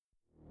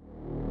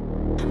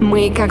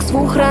Мы как с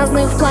двух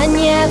разных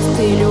планет.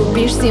 Ты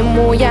любишь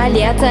зиму, я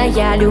лето.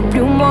 Я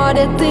люблю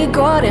море, ты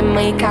горы.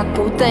 Мы как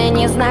будто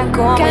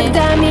незнакомы.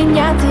 Когда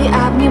меня ты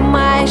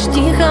обнимаешь,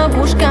 тихо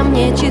в ушко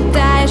мне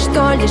читаешь,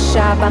 что лишь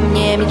обо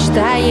мне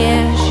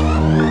мечтаешь.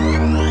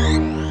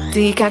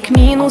 Ты как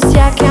минус,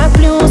 я как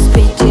плюс.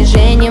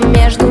 Притяжением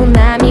между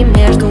нами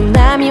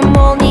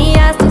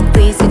молния 100 000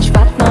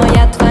 ватт, но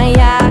я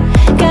твоя.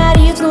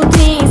 Горит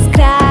внутри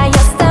искра, я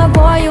с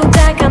тобою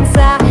до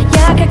конца.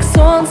 Я как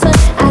солнце,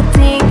 а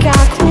ты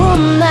как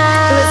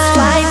луна. Let's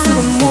fly to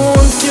the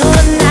moon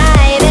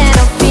tonight and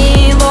I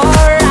feel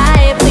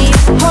alright.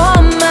 Please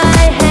hold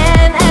my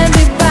hand and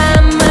be by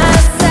my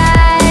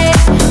side.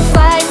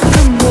 Fly to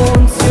the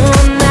moon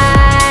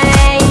tonight.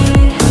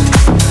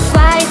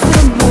 Fly to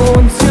the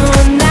moon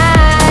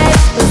tonight.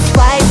 Let's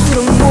fly to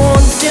the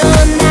moon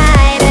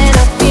tonight and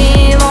I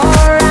feel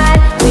alright.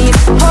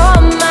 Please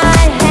hold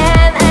my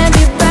hand and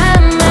be by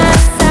my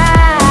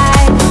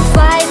side.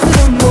 Fly to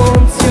the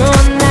moon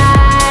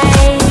tonight.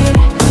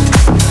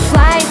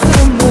 Fly to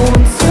the moon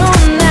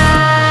tonight.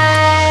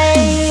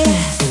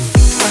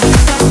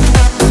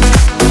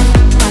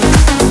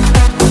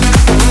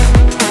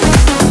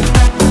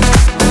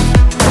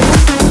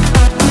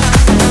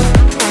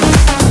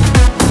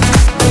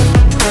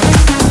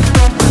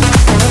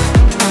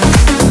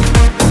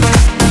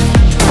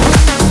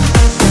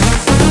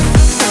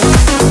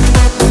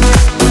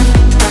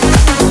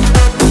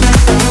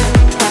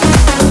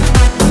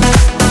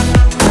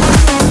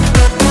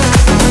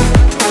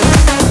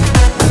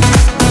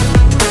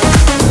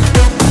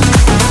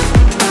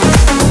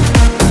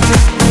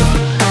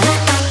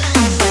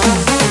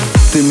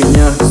 Ты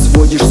меня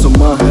сводишь с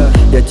ума.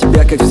 Я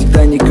тебя, как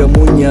всегда,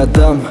 никому не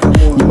отдам.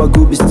 Не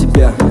могу без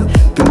тебя.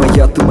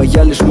 Ты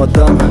моя лишь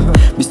мадам.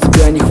 Без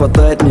тебя не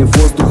хватает мне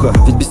воздуха.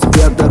 Ведь без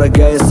тебя,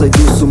 дорогая, сойду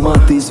с ума.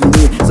 Ты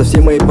извини за все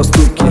мои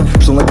поступки.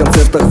 Шел на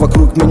концертах,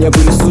 вокруг меня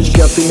были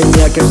сучки. А ты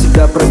меня, как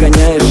всегда,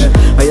 прогоняешь.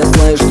 А я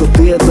знаю, что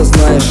ты это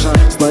знаешь.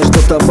 Знаешь, что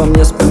ты обо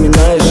мне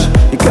вспоминаешь.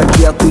 И как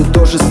я, ты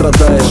тоже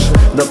страдаешь.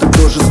 Да, ты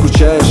тоже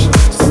скучаешь.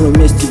 Со мной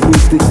вместе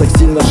быть ты так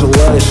сильно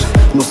желаешь.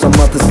 Но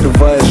сама ты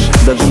скрываешь.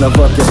 Да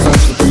виноват я сам,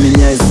 что ты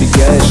меня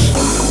избегаешь.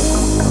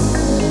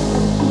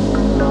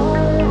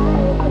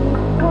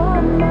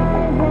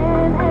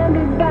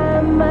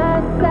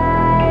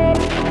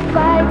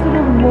 Fly to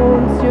the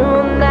moon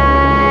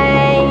tonight.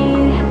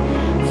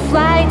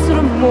 Fly to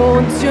the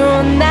moon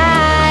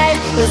tonight.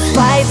 Let's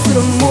fly to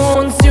the moon.